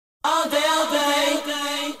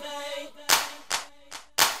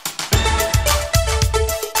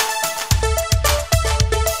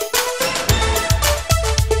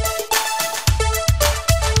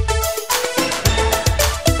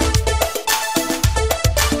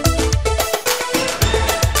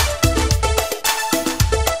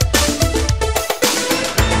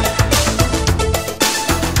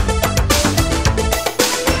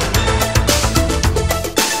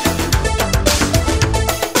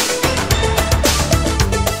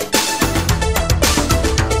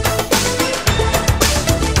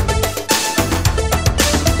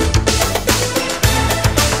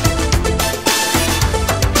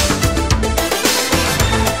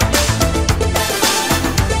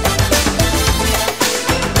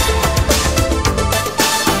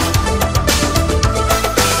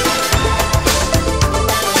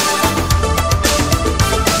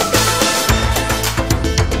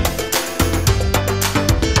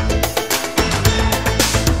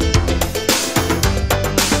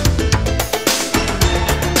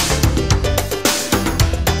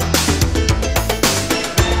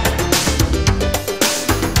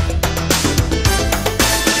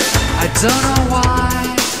Don't know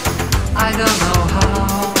why, I don't know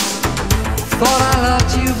how. Thought I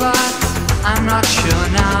loved you but I'm not sure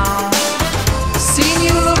now. Seen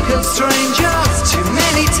you look at strangers too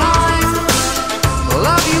many times. The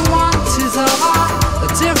love you want is of a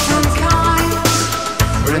different kind.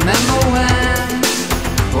 Remember when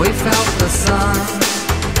we felt the sun,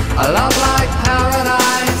 a love like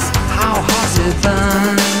paradise, how hot it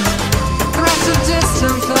burned. Threat of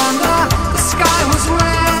distant thunder, the sky was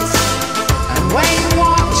red, and when you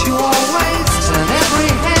walked you always turned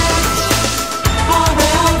every head. All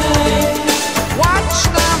day, watch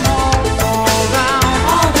them all fall down.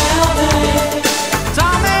 all day,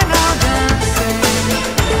 Domino dancing.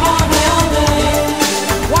 all day,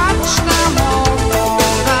 Watch them all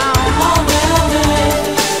fall down. all day,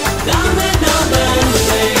 domino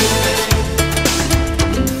dancing.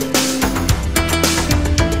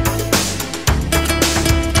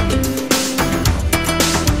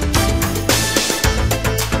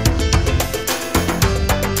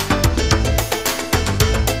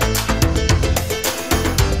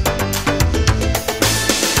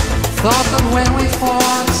 Thought that when we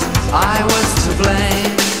fought I was to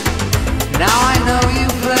blame. Now I know you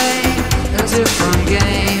play a different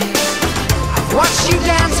game. I've watched you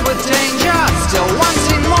dance with danger, still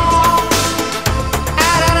wanting more.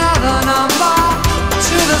 Add another number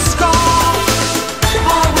to the score.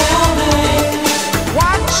 All day,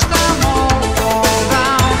 Watch them all fall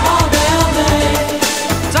down. all day,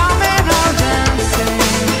 Domino dancing.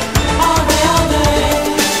 all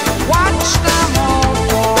day, Watch them all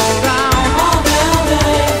fall down. all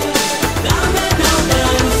day, domino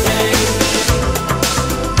dancing.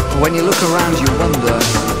 When you look around you wonder,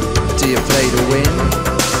 do you play to win?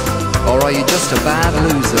 Or are you just a bad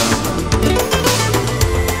loser?